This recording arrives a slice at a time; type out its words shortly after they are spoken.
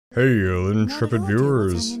Hail, intrepid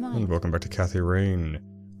viewers, and welcome back to Kathy Rain.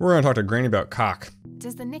 We're gonna talk to Granny about cock.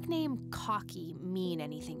 Does the nickname Cocky mean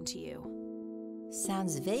anything to you?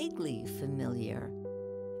 Sounds vaguely familiar.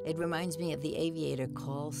 It reminds me of the aviator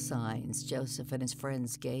call signs Joseph and his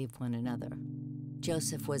friends gave one another.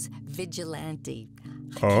 Joseph was vigilante.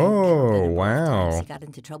 Oh, wow. He got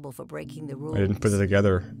into trouble for breaking the rules. I didn't put it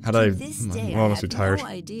together. How did I? I must be tired. No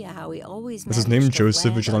idea how he always was his name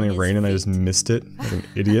Joseph Vigilante Rain and I just missed it like an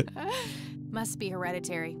idiot? Must be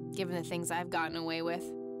hereditary, given the things I've gotten away with.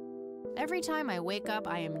 Every time I wake up,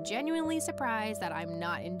 I am genuinely surprised that I'm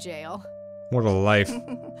not in jail. What a life.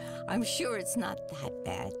 I'm sure it's not that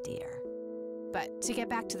bad, dear. But to get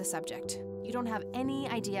back to the subject, you don't have any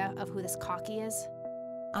idea of who this Cocky is?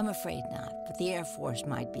 I'm afraid not, but the Air Force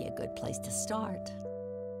might be a good place to start.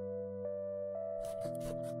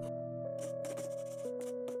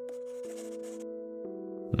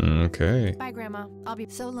 Okay. Bye, Grandma. I'll be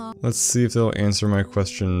so long. Let's see if they'll answer my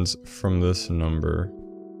questions from this number,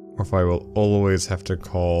 or if I will always have to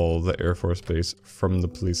call the Air Force Base from the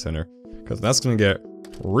police center, because that's gonna get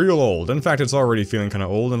real old. In fact, it's already feeling kind of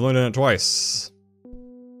old, and I've only done it twice.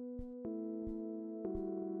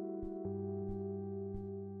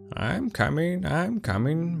 I'm coming,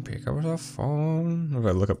 pick up the phone. If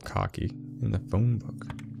I look up Cocky in the phone book.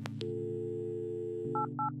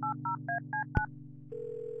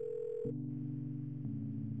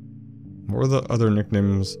 What were the other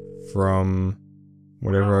nicknames from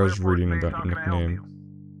whatever I was reading about nickname?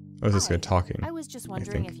 Oh, is this guy talking? I was just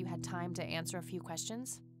wondering if you had time to answer a few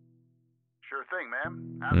questions. Sure thing,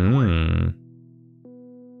 ma'am.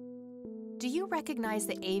 Do you recognize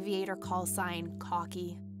the aviator call sign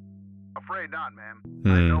Cocky? Afraid not, ma'am.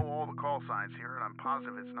 I know all the call signs here, and I'm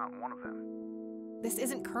positive it's not one of them. This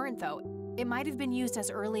isn't current, though. It might have been used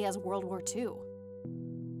as early as World War II.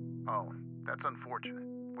 Oh, that's unfortunate.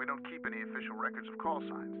 We don't keep any official records of call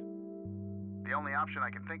signs. The only option I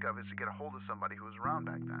can think of is to get a hold of somebody who was around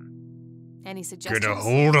back then. Any suggestions? Get a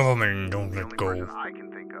hold of him and don't The let only go. person I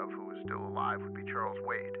can think of who is still alive would be Charles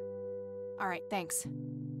Wade. All right, thanks.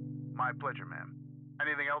 My pleasure, ma'am.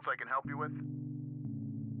 Anything else I can help you with?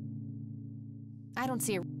 I don't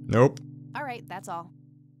see a... Nope. All right, that's all.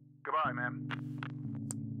 Goodbye, ma'am.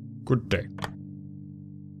 Good day.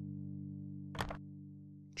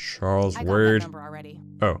 Charles I got that Wade. number already.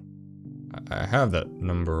 Oh. I have that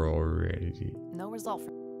number already. No result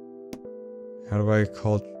for... How do I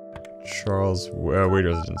call Charles Wade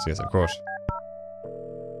residence? Yes, of course.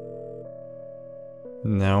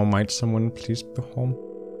 Now might someone please be home?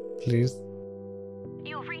 Please?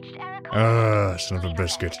 You've reached Eric. Son of a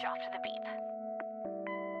biscuit.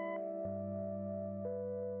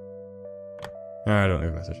 I don't leave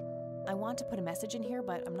a message. I want to put a message in here,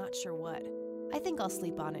 but I'm not sure what. I think I'll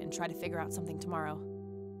sleep on it and try to figure out something tomorrow.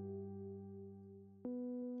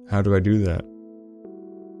 How do I do that?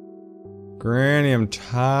 Granny, I'm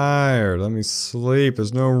tired. Let me sleep.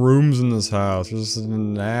 There's no rooms in this house. There's just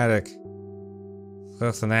an attic.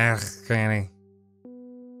 Just an attic, Granny.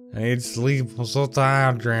 I need sleep. I'm so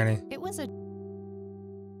tired, Granny. It was a...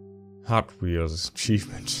 Hot Wheels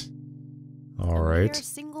achievement. There are a Alright.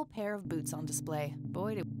 single pair of boots on display.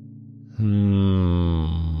 Boy, do...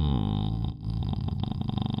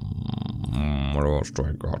 What else do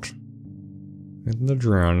I got? In the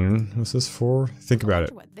drowning. What's this for? Think about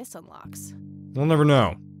it. What this unlocks. We'll never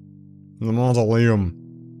know. The mausoleum.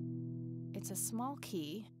 It's a small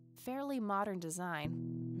key, fairly modern design.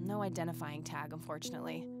 No identifying tag,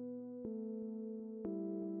 unfortunately.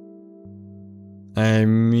 I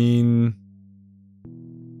mean...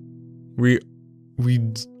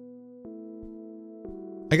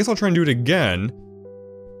 I guess I'll try and do it again.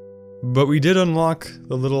 But we did unlock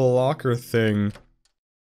the little locker thing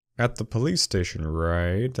at the police station,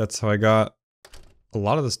 right? That's how I got a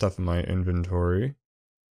lot of the stuff in my inventory.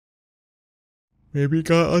 Maybe it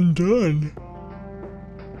got undone.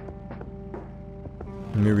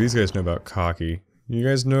 Maybe these guys know about Cocky. You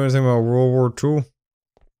guys know anything about World War II?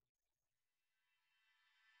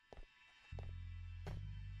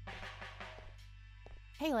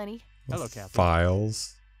 Hey, Lenny. Hello, Captain.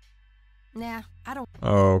 Files. Nah, I don't...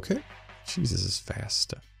 Okay. Jesus, is fast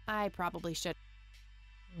stuff. I probably should.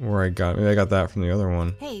 Maybe I got that from the other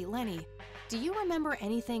one. Hey, Lenny. Do you remember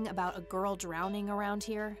anything about a girl drowning around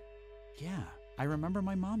here? Yeah, I remember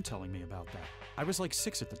my mom telling me about that. I was like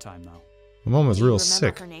 6 at the time, though. My mom was Do you real remember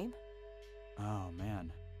sick. her name? Oh,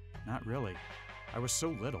 man. Not really. I was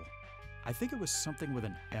so little. I think it was something with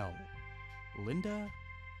an L. Linda?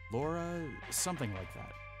 Laura? Something like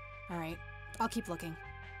that. All right, I'll keep looking.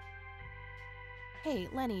 Hey,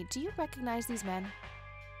 Lenny, do you recognize these men?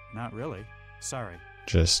 Not really. Sorry.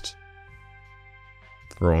 just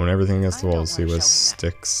throwing everything against the I wall don't to see wanna what show him that.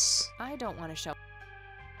 sticks. I don't want to show.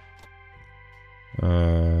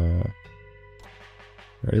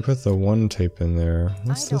 Already put the one tape in there.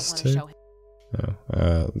 What's I don't this want to tape? show him.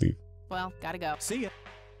 Oh, leave. Well, gotta go. See ya.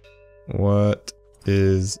 What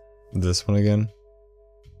is this one again?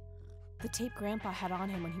 The tape Grandpa had on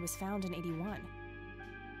him when he was found in 81.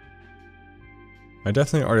 I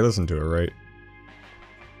definitely already listened to it, right?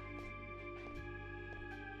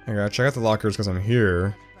 I gotta check out the lockers because I'm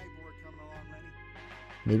here.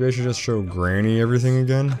 Maybe I should just show Granny everything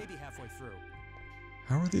again? Maybe halfway through.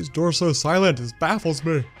 How are these doors so silent? This baffles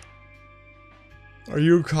me. Are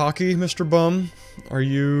you cocky, Mr. Bum? Are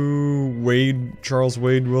you Charles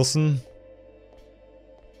Wade Wilson?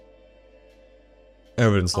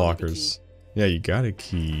 Evidence I'll need the lockers. Yeah, you got a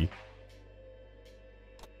key.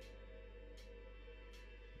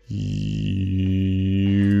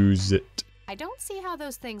 Use it. I don't see how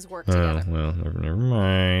those things work Oh, together. well, never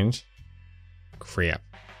mind. Crap.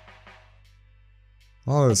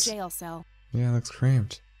 Oh, A this. jail cell. Yeah, it looks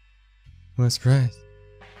cramped. What a surprise.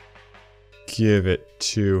 Give it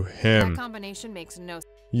to him. That combination makes no sense.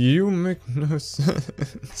 You make no sense.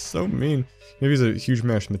 So mean. Maybe he's a huge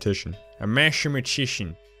mathematician. A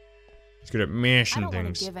mathematician. He's good at I mashing don't want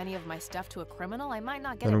things. to give any of my stuff to a criminal. I might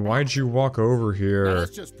not get Then it why'd back. you walk over Now, here?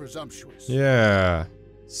 that's just presumptuous. Yeah.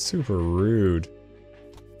 Super rude.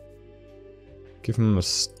 Give him a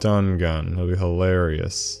stun gun. That'll be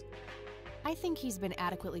hilarious. I think he's been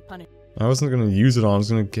adequately punished. I wasn't gonna use it on, I was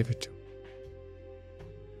gonna give it to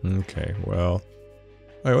him. Okay, well.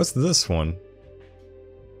 Wait, what's this one?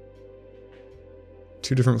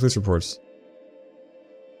 2 different police reports.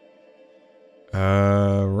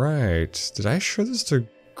 Right. Did I show this to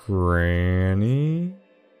Granny?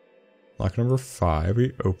 Lock number 5,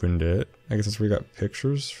 we opened it. I guess that's where we got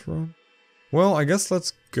pictures from. Well, I guess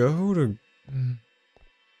let's go to...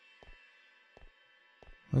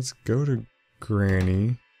 Let's go to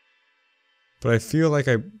Granny. But I feel like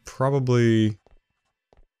I probably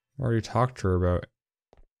already talked to her about it.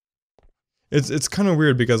 It's kind of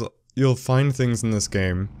weird because you'll find things in this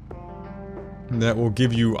game that will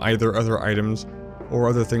give you either other items or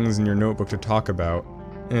other things in your notebook to talk about.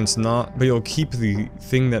 And it's not, but you'll keep the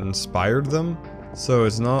thing that inspired them. So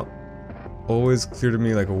it's not always clear to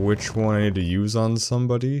me like which one I need to use on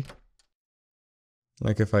somebody.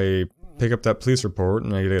 Like if I pick up that police report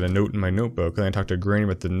and I get a note in my notebook and I talk to Granny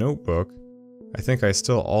about the notebook, I think I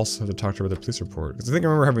still also have to talk to her about the police report. Because I think I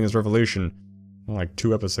remember having this revelation like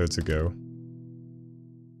 2 episodes ago.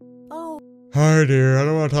 Oh, Hi dear, I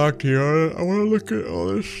don't want to talk to you. I want to look at all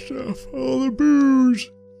this stuff. All the booze.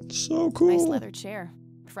 So cool. nice leather chair.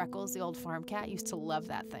 Freckles, the old farm cat, used to love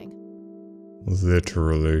that thing.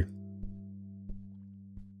 Literally.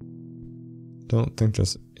 Don't think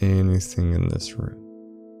there's anything in this room.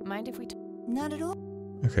 Mind if we Not at all.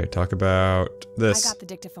 Okay, talk about I this. got the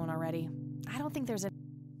dictaphone already. I don't think there's a... I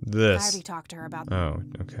This. already talked to her about... Oh,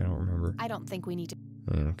 okay, I don't remember. I don't think we need to...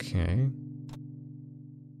 Okay.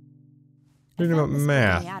 I Reading about found this book in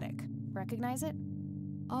math. the attic. Recognize it?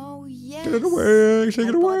 Oh, yes. Get it away, take I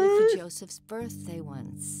it bought away. it for Joseph's birthday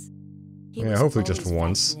once. He Yeah, was hopefully just always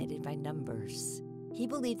once. fascinated by numbers. He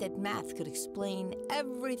believed that math could explain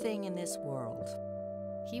everything in this world.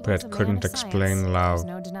 He But was a it man couldn't of explain science. love. There's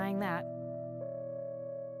no denying that.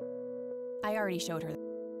 I already showed her.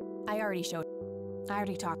 I already talked.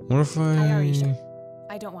 What if I already I... showed.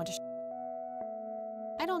 I don't want to.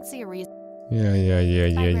 I don't see a reason.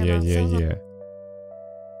 Yeah.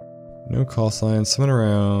 No call signs, someone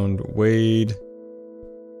around. Wade.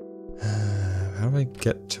 How do I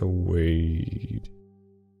get to Wade?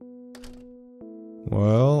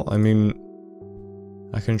 Well, I mean,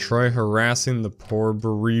 I can try harassing the poor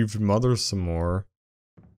bereaved mother some more.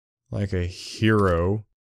 Like a hero.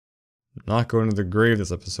 Not going to the grave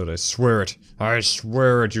this episode, I swear it. I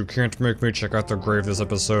swear it, you can't make me check out the grave this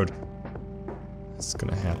episode. It's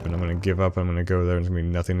gonna happen, I'm gonna give up, I'm gonna go there, and it's gonna be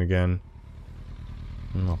nothing again.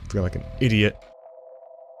 And I'll feel like an idiot.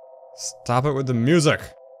 Stop it with the music!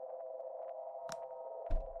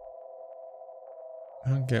 I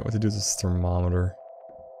don't get what to do with this thermometer.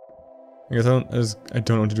 I guess I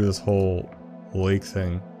don't know what to do with this whole lake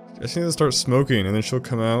thing. I just need to start smoking, and then she'll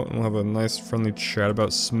come out, and we'll have a nice friendly chat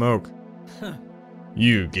about smoke.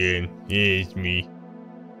 You again. Yeah, it's me.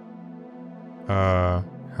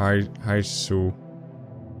 Hi, Sue.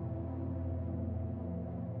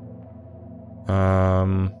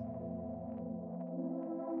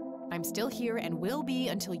 I'm still here and will be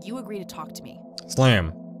until you agree to talk to me.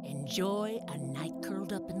 Slam. Enjoy a night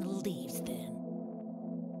curled up in the leaves, then.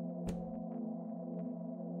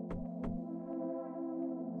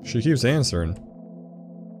 She keeps answering.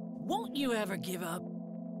 Won't you ever give up?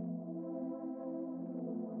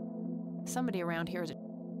 Somebody around here is.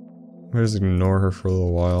 I just ignore her for a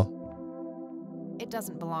little while. It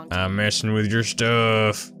doesn't belong to I'm messing with your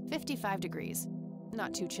stuff. 55 degrees.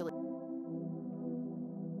 Not too chilly.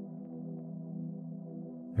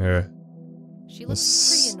 Yeah. She Let's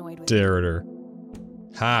looks pretty annoyed with me. stare at her.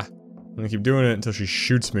 Ha! I'm gonna keep doing it until she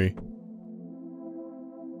shoots me.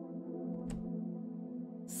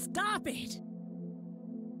 Stop it!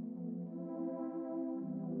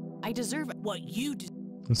 I deserve it. What you do.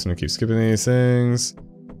 I'm just gonna keep skipping these things.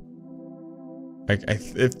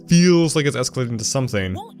 It feels like it's escalating to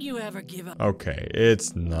something. Won't you ever give up? Okay,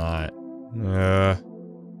 it's not.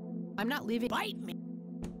 I'm not leaving. Bite me.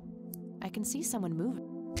 I can see someone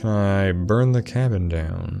moving. Can I burn the cabin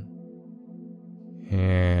down?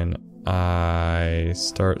 And I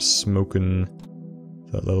start smoking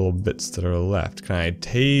the little bits that are left. Can I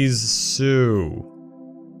tase Sue?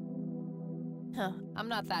 Huh, I'm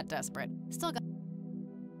not that desperate. Still got.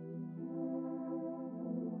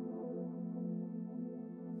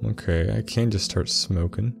 Okay, I can't just start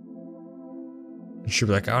smoking. She'll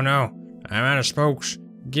be like, oh no, I'm out of smokes.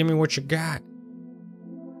 Give me what you got.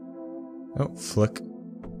 Oh, flick.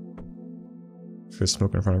 She's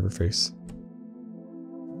smoking in front of her face.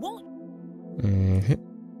 Won't. And hit.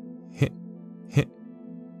 Hit. Hit.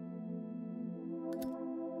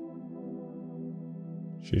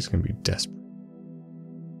 She's gonna be desperate.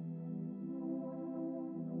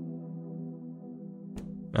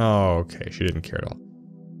 Oh, okay, she didn't care at all.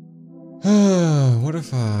 What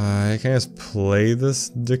if can I just play this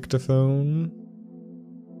dictaphone?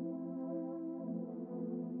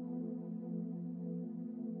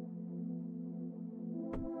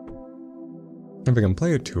 If I can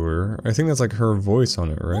play it to her, I think that's like her voice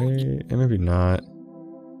on it, right? And maybe not.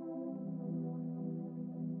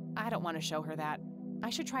 I don't want to show her that. I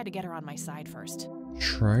should try to get her on my side first.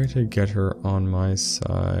 Try to get her on my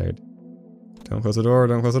side. Don't close the door,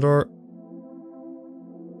 don't close the door.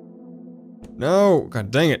 No!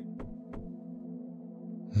 God dang it.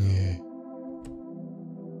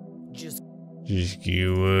 Just.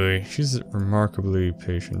 She's remarkably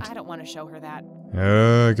patient. I don't want to show her that.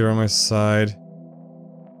 Get her on my side.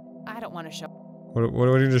 I don't want to show. What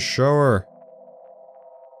do I need to show her?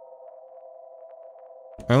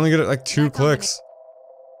 I only get it like 2 clicks.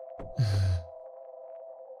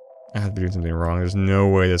 I have to be doing something wrong. There's no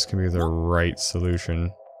way this can be the right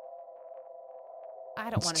solution. I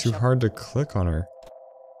don't want It's to too show. hard to click on her.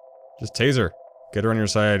 Just taser. Get her on your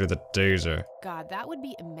side with a taser. God, that would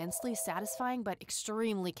be immensely satisfying, but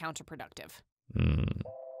extremely counterproductive.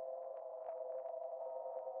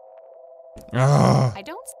 Ah! I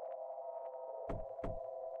don't.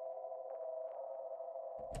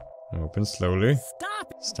 Open slowly.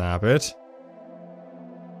 Stop it. Stop it.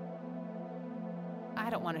 I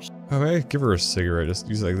don't want to. Oh, hey, give her a cigarette. Just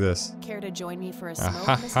use it like this. Care to join me for a Ah smoke,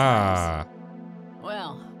 ha Miss ha. Times?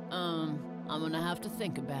 Well, I'm gonna have to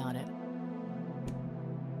think about it.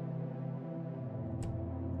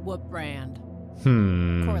 What brand?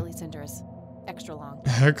 Corley Cinders. Extra long.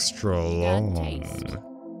 Extra You got long. taste.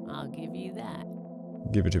 I'll give you that.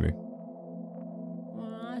 Give it to me.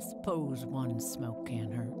 Well, I suppose one smoke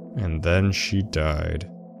can't hurt. And then she died.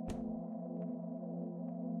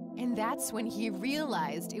 And that's when he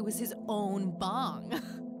realized it was his own bong.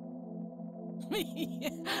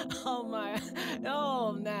 Oh my!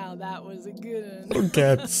 Oh, now that was a good one.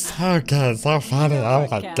 Okay, so funny. Oh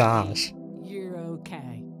my gosh. You're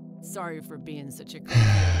okay. Sorry for being such a crazy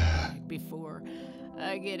bag before.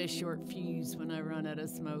 I get a short fuse when I run out of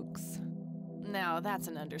smokes. Now that's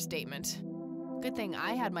an understatement. Good thing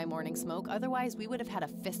I had my morning smoke, otherwise we would have had a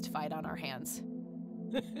fist fight on our hands.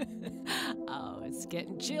 Oh, it's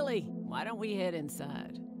getting chilly. Why don't we head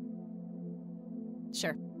inside?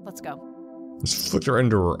 Sure, let's go. Just flicked her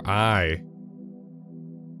into her eye.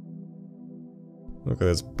 Look at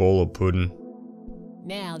this bowl of pudding.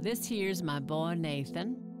 Now, this here's my boy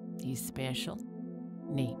Nathan. He's special.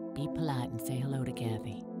 Nate, be polite and say hello to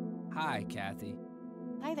Kathy. Hi, Kathy.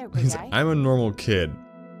 Hi there, big guy. I'm a normal kid.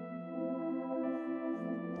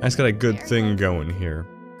 I just got a good Very thing well. going here.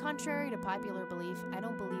 Contrary to popular belief, I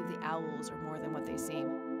don't believe the owls are more than what they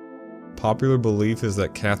seem. Popular belief is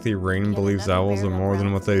that Kathy Rain Yet believes another owls are burial more than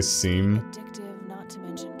ground what for they those seem. Addictive, not to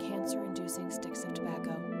mention cancer-inducing sticks of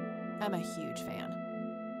tobacco. I'm a huge fan.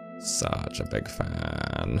 Such a big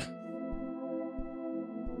fan.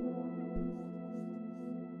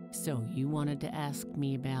 So, you wanted to ask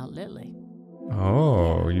me about Lily?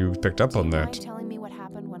 Oh, you picked up Do you on mind that. telling me what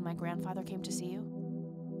happened when my grandfather came to see you?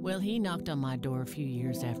 Well, he knocked on my door a few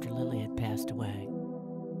years after Lily had passed away.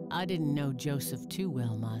 I didn't know Joseph too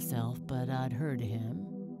well myself, but I'd heard of him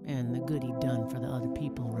and the good he'd done for the other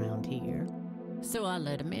people around here. So I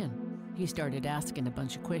let him in. He started asking a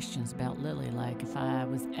bunch of questions about Lily, like if I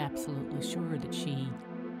was absolutely sure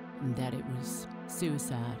that it was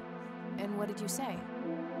suicide. And what did you say?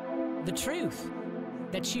 The truth.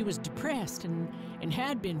 That she was depressed and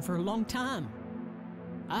had been for a long time.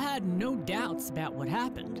 I had no doubts about what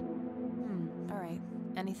happened. All right.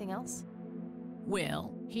 Anything else?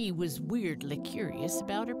 Well, he was weirdly curious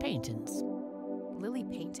about her paintings. Lily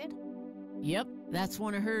painted? Yep, that's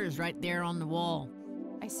one of hers right there on the wall.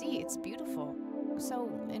 I see, it's beautiful. So,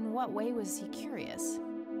 in what way was he curious?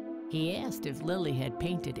 He asked if Lily had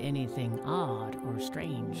painted anything odd or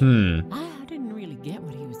strange. I didn't really get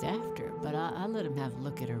what he was after, but I let him have a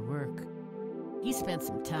look at her work. He spent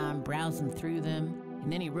some time browsing through them,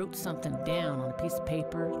 and then he wrote something down on a piece of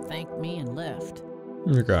paper, thanked me, and left.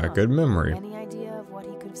 You got a good memory. Any idea of what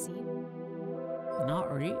he could have seen?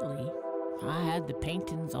 Not really. I had the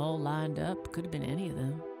paintings all lined up. Could have been any of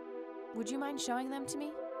them. Would you mind showing them to me?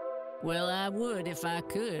 Well, I would if I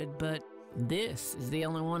could, but this is the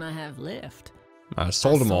only one I have left. I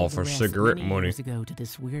sold them all the for rest cigarette many money. years ago to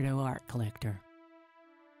this weirdo art collector.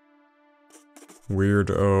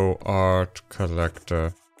 Weirdo art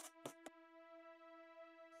collector.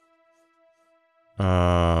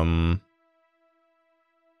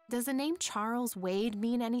 Does the name Charles Wade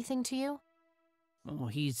mean anything to you? Oh,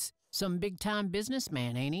 he's some big-time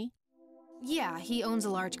businessman, ain't he? Yeah, he owns a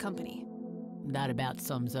large company. That about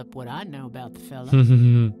sums up what I know about the fella.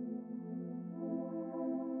 Do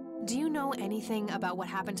you know anything about what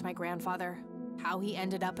happened to my grandfather? How he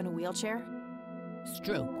ended up in a wheelchair?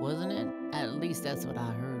 Stroke, wasn't it? At least that's what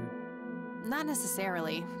I heard. Not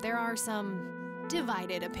necessarily. There are some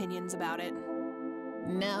divided opinions about it.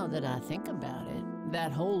 Now that I think about it,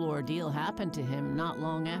 that whole ordeal happened to him not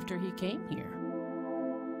long after he came here.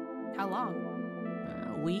 How long?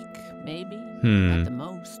 A week, maybe, at the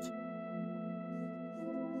most.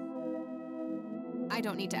 I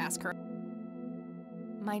don't need to ask her.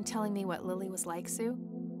 Mind telling me what Lily was like, Sue?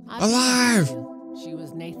 Alive! She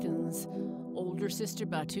was Nathan's older sister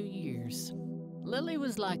by 2 years. Lily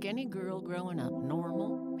was like any girl growing up,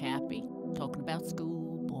 normal, happy, talking about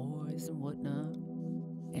school, boys, and whatnot.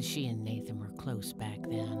 And she and Nathan were close back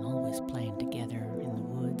then, always playing together in the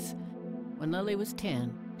woods. When Lily was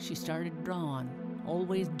 10, she started drawing,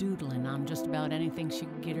 always doodling on just about anything she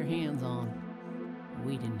could get her hands on.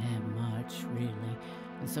 We didn't have much, really,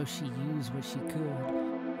 and so she used what she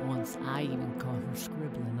could. Once I even caught her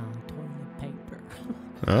scribbling on toilet paper.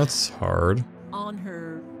 That's hard. On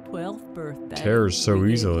her 12th birthday, Tears so we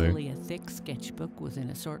gave easily. Lily a thick sketchbook with an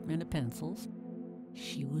assortment of pencils.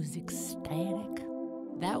 She was ecstatic.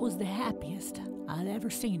 That was the happiest I'd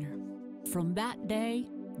ever seen her. From that day,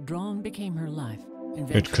 drawing became her life.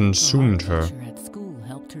 It consumed her. At school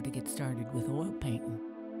helped her to get started with oil painting.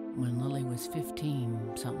 When Lily was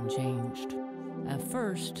 15, something changed. At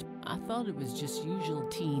first, I thought it was just usual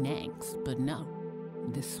teen angst, but no,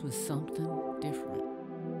 this was something different.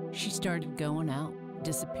 She started going out,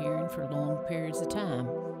 disappearing for long periods of time.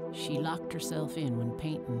 She locked herself in when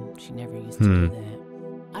painting. She never used to do that.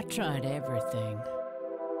 I tried everything.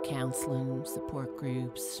 Counseling, support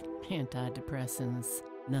groups, antidepressants.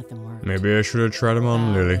 Nothing worked. Maybe I should have tried them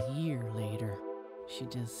on Lily. A year later, she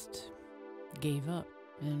just gave up.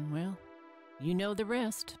 And, well, you know the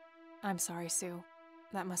rest. I'm sorry, Sue.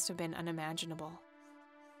 That must have been unimaginable.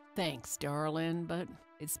 Thanks, darling, but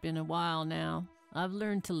it's been a while now. I've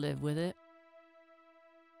learned to live with it.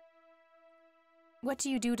 What do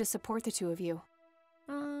you do to support the two of you?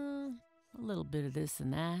 A little bit of this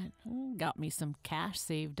and that. Got me some cash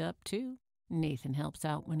saved up, too. Nathan helps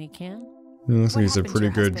out when he can. Looks like he's a happened to pretty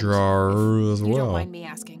your good husband, drawer as You don't well. mind me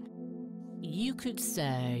asking. You could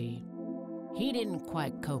say he didn't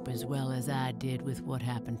quite cope as well as I did with what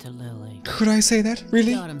happened to Lily. Could I say that?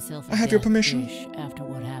 Really? Got himself a I have your death permission? wish after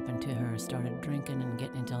what happened to her. Started drinking and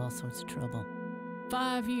getting into all sorts of trouble.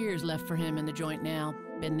 5 years left for him in the joint now.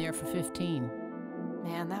 Been there for 15.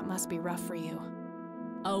 Man, that must be rough for you.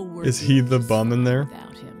 Oh, we're Is he the just bum in there?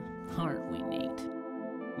 without him, aren't we, Nate?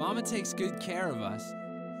 Mama takes good care of us.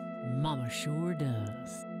 Mama sure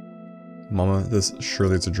does. Mama, this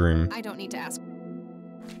surely it's a dream. I don't need to ask.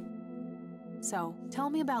 So,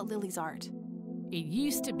 tell me about Lily's art. It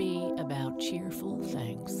used to be about cheerful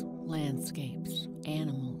things, landscapes,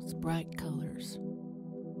 animals, bright colors.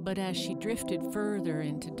 But as she drifted further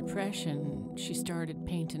into depression, she started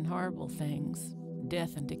painting horrible things,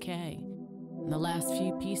 death and decay. And the last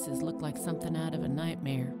few pieces look like something out of a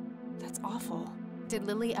nightmare. That's awful. Did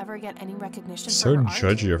Lily ever get any recognition So for her art?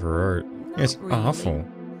 judgy of her art. Not It's really. awful.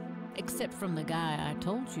 except from the guy I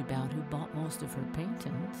told you about who bought most of her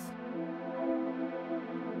paintings.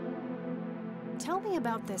 Tell me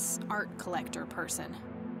about this art collector person.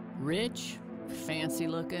 Rich, fancy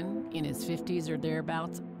looking, in his 50s or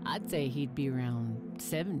thereabouts. I'd say he'd be around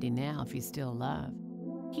 70 now if he's still alive.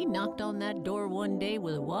 He knocked on that door one day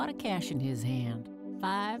with a wad of cash in his hand.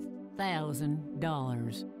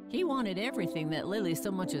 $5,000. He wanted everything that Lily so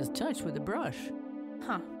much as touched with a brush.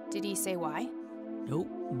 Huh. Did he say why? Nope,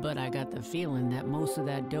 but I got the feeling that most of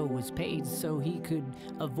that dough was paid so he could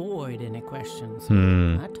avoid any questions.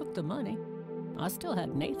 I took the money. I still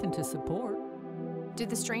had Nathan to support. Did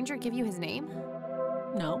the stranger give you his name?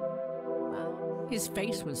 No. His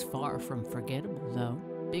face was far from forgettable, though.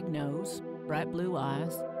 Big nose, bright blue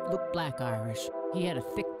eyes, looked black Irish. He had a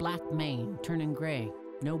thick black mane, turning gray,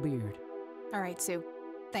 no beard. All right, Sue.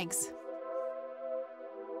 Thanks.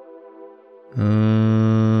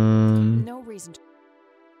 No reason.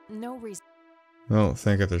 No reason. I don't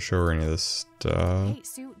think I have to show her any of this stuff. Hey,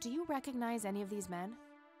 Sue, do you recognize any of these men?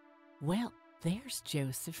 Well, there's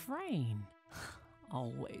Joseph Rain.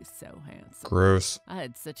 Always so handsome. Gross. I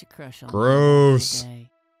had such a crush on Gross. him the other day.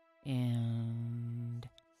 And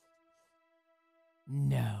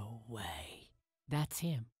no way. That's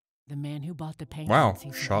him. The man who bought the paintings. Wow,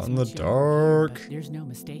 He said shot he's in the much younger here, dark. but there's no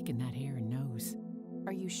mistaking that hair and nose.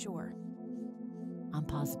 Are you sure? I'm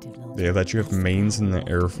positive, little They let you have mains in the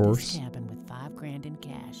Air Force? Cabin with $5,000 in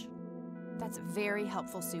cash. That's very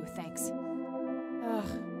helpful, Sue. Thanks. Ugh.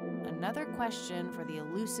 Another question for the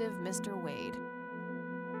elusive Mr. Wade.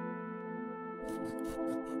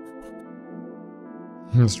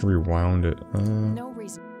 Just rewound it. No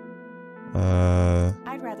reason.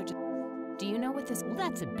 I'd rather just... Do you know what this... Well,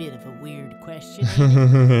 that's a bit of a weird question,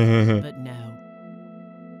 ain't it? But no.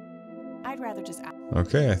 I'd rather just...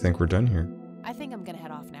 Okay, I think we're done here. I think I'm gonna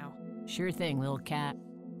head off now. Sure thing, little cat.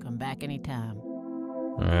 Come back anytime.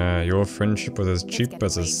 Your friendship was as It's cheap getting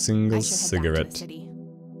as a late. single I should head back to the cigarette. city.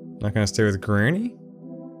 Not gonna stay with Granny?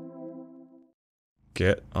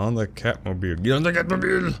 Get on the Catmobile. Get on the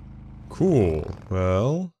Catmobile! Cool.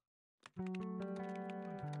 Well...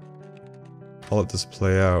 I'll let this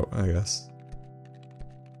play out, I guess.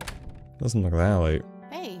 Doesn't look that late.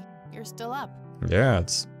 Hey, you're still up. Yeah,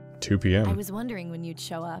 it's 2 p.m. I was wondering when you'd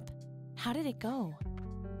show up. How did it go?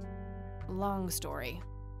 Long story.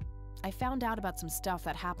 I found out about some stuff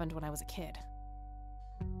that happened when I was a kid.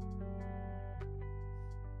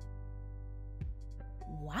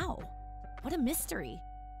 Wow, what a mystery.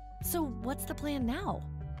 So what's the plan now?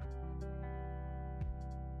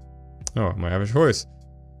 Oh, I might have a choice.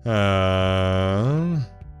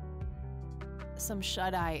 Some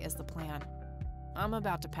shut-eye is the plan. I'm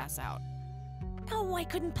about to pass out. No, I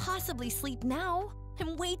couldn't possibly sleep now.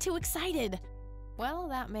 I'm way too excited. Well,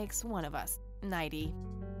 that makes one of us. Nighty.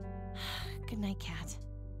 Good night, Cat.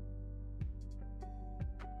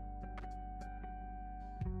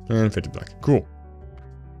 And 50 black. Cool.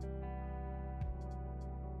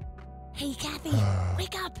 Hey, Kathy,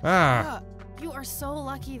 wake up. You are so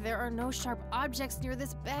lucky there are no sharp objects near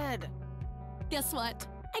this bed. Guess what?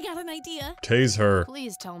 I got an idea. Tase her.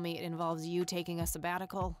 Please tell me it involves you taking a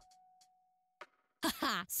sabbatical.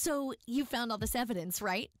 Haha, so you found all this evidence,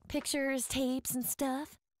 right? Pictures, tapes, and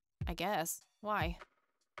stuff? I guess. Why?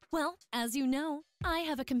 Well, as you know, I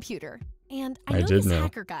have a computer. And I I know did this know.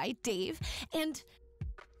 hacker guy, Dave, and...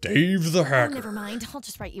 Dave the Oh, hacker. never mind. I'll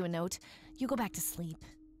just write you a note. You go back to sleep.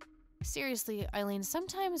 Seriously, Eileen,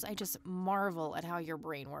 sometimes I just marvel at how your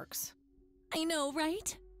brain works. I know,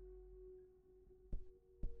 right?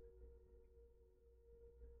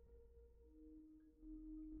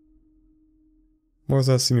 What was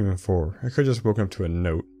that scene even for? I could have just woken up to a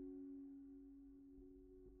note.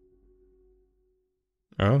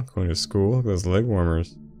 Oh, going to school? Look at those leg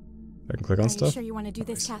warmers. I can click on Are stuff? you sure you want to do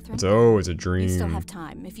this, Catherine? It's a dream. You still have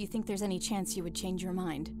time, if you think there's any chance you would change your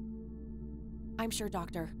mind. I'm sure,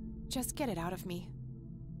 Doctor. Just get it out of me.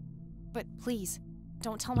 But please,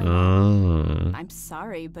 don't tell my mom. I'm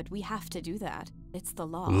sorry, but we have to do that. It's the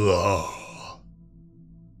law.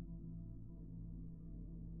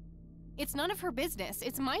 It's none of her business.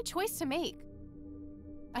 It's my choice to make.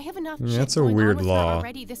 I have enough Yeah, shit that's a going on weird with her law.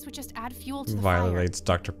 already. This would just add fuel to the Violates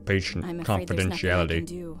doctor-patient I'm afraid there's nothing I can confidentiality.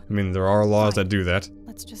 do. I mean, there are laws Fine. that do that. fire.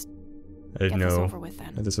 Let's just I didn't get this know over with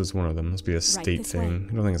then. that this was one of them. Must be a state this way. thing.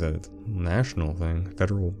 I don't think it's a national thing.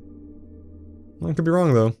 Federal. Well, I could be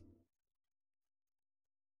wrong, though.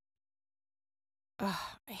 Ugh,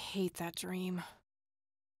 I hate that dream.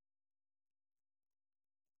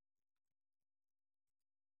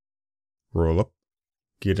 Roll up.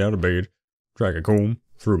 Get out of bed. Drag a comb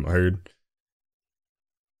through my head.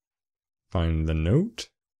 Find the note.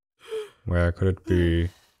 Where could it be?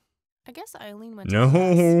 I guess Eileen went to No, class.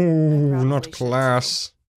 I probably not should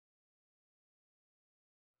class.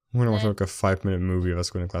 I'm gonna watch Eh. like a 5-minute movie of us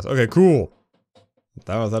going to class. Okay, cool.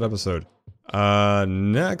 That was that episode.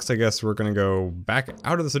 Next, I guess we're gonna go back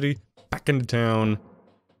out of the city, back into town.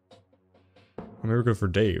 Or maybe we're good for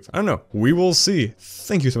Dave. I don't know. We will see.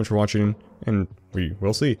 Thank you so much for watching, and we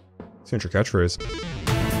will see. See you on your catchphrase.